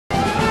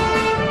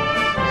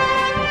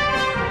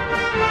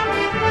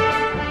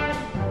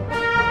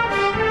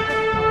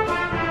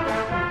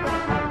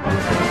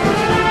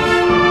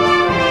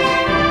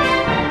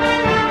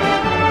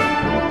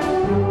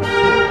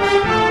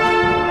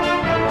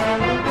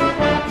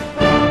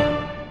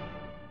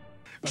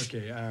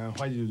Okay,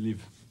 why did you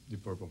leave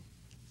Deep Purple?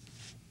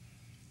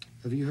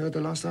 Have you heard the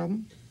last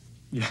album?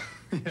 Yeah,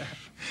 yeah.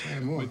 Say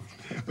more.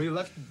 But you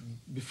left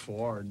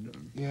before.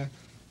 Yeah,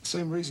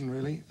 same reason,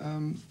 really.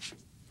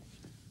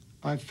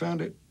 I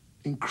found it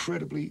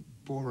incredibly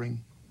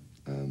boring.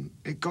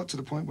 It got to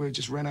the point where it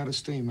just ran out of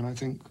steam, and I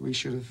think we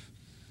should have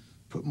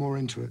put more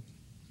into it.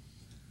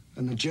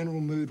 And the general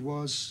mood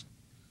was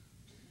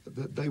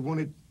that they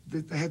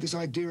had this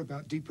idea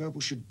about Deep Purple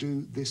should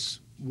do this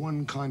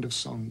one kind of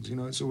songs. You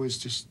know, it's always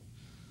just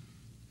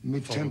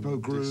mid-tempo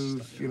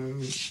groove, you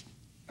know,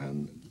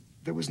 and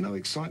there was no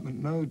excitement,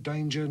 no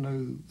danger,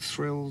 no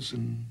thrills,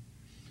 and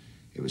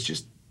it was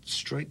just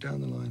straight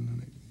down the line,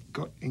 and it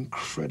got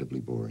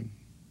incredibly boring,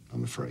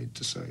 I'm afraid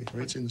to say.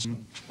 It's in the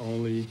song.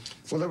 Only...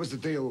 Well, that was the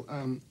deal.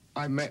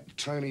 I met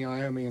Tony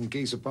Iommi and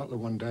Geezer Butler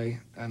one day,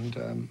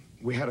 and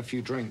we had a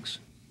few drinks,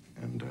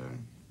 and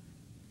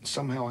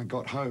somehow I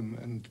got home,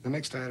 and the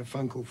next day I had a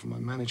phone call from my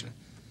manager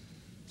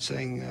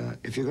saying,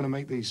 if you're going to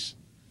make these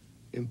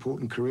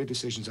important career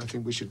decisions, I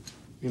think we should,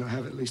 you know,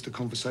 have at least a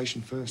conversation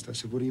first. I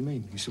said, what do you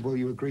mean? He said, well,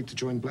 you agreed to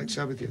join Black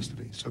Sabbath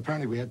yesterday. So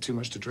apparently we had too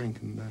much to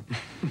drink, and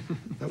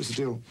that was the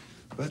deal.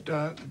 But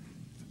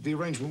the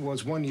arrangement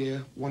was 1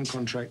 year, one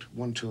contract,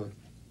 one tour.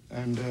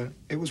 And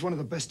it was one of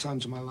the best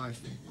times of my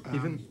life.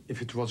 Even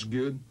if it was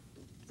good,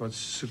 was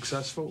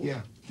successful?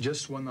 Yeah.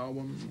 Just one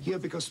album? Yeah,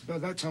 because by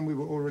that time we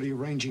were already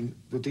arranging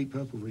the Deep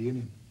Purple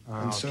reunion.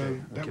 And so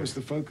that was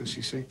the focus,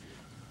 you see.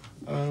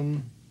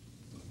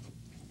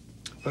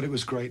 But it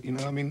was great, you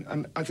know, I mean,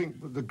 and I think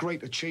the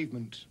great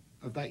achievement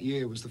of that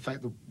year was the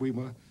fact that we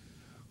were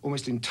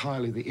almost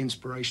entirely the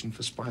inspiration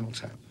for Spinal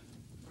Tap.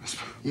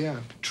 Yeah,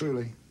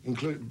 truly,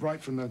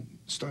 right from the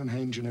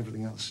Stonehenge and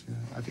everything else.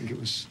 Yeah, I think it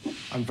was,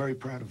 I'm very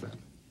proud of that.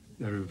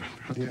 Very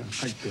proud. Yeah.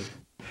 Thank you.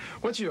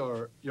 What's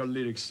your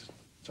lyrics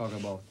talk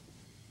about?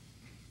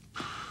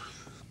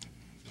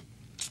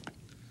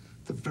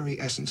 The very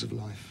essence of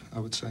life, I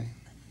would say.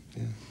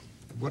 Yeah.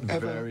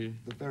 Whatever,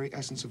 the very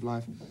essence of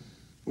life.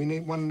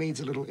 One needs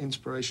a little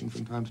inspiration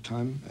from time to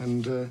time,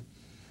 and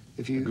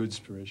if you... A good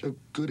inspiration. A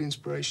good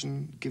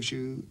inspiration gives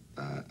you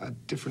a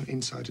different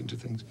insight into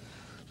things.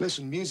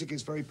 Listen, music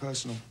is very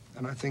personal,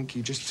 and I think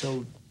you just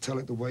tell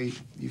it the way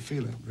you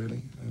feel it,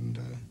 really, and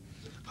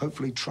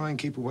hopefully try and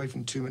keep away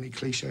from too many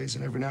cliches,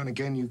 and every now and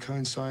again you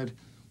coincide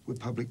with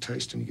public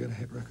taste and you get a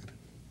hit record.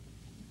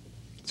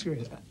 It's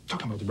great.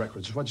 Talking about the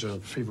records, what's your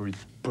favorite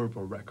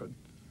Purple record?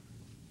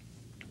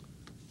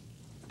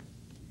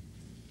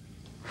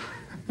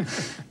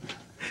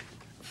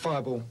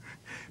 Fireball.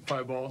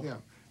 Fireball? Yeah.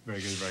 Very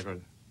good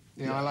record.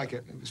 Yeah, I like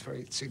it. It was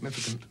very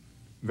significant.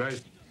 Very.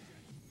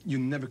 You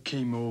never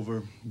came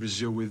over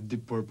Brazil with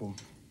Deep Purple.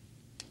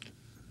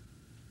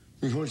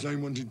 Because they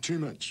wanted too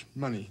much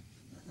money.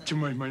 Too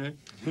much money?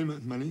 Too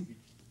much money.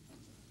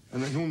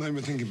 And that's all they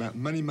were thinking about.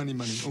 Money, money,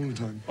 money, all the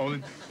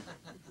time.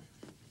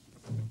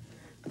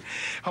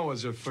 How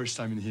was your first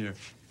time in here,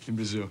 in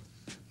Brazil?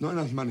 Not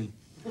enough money.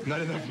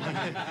 Not enough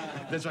money?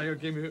 That's why you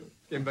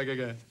came back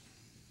again?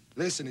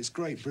 Listen, it's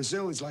great.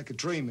 Brazil is like a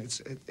dream.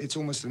 It's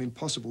almost an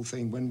impossible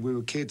thing. When we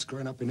were kids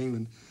growing up in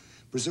England,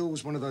 Brazil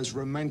was one of those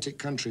romantic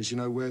countries, you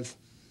know, with,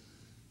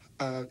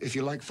 if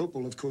you like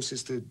football, of course,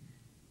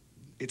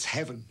 it's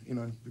heaven, you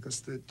know,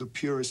 because the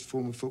purest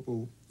form of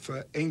football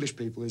for English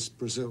people is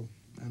Brazil.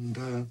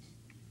 And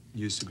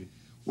used to be.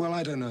 Well,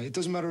 I don't know. It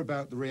doesn't matter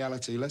about the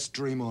reality. Let's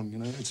dream on, you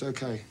know. It's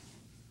okay.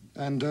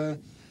 And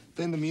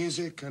then the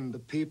music and the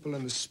people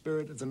and the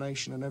spirit of the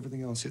nation and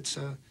everything else.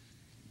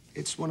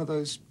 It's one of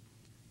those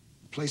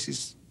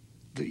places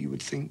that you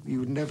would think you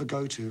would never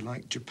go to,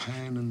 like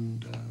Japan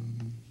and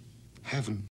heaven.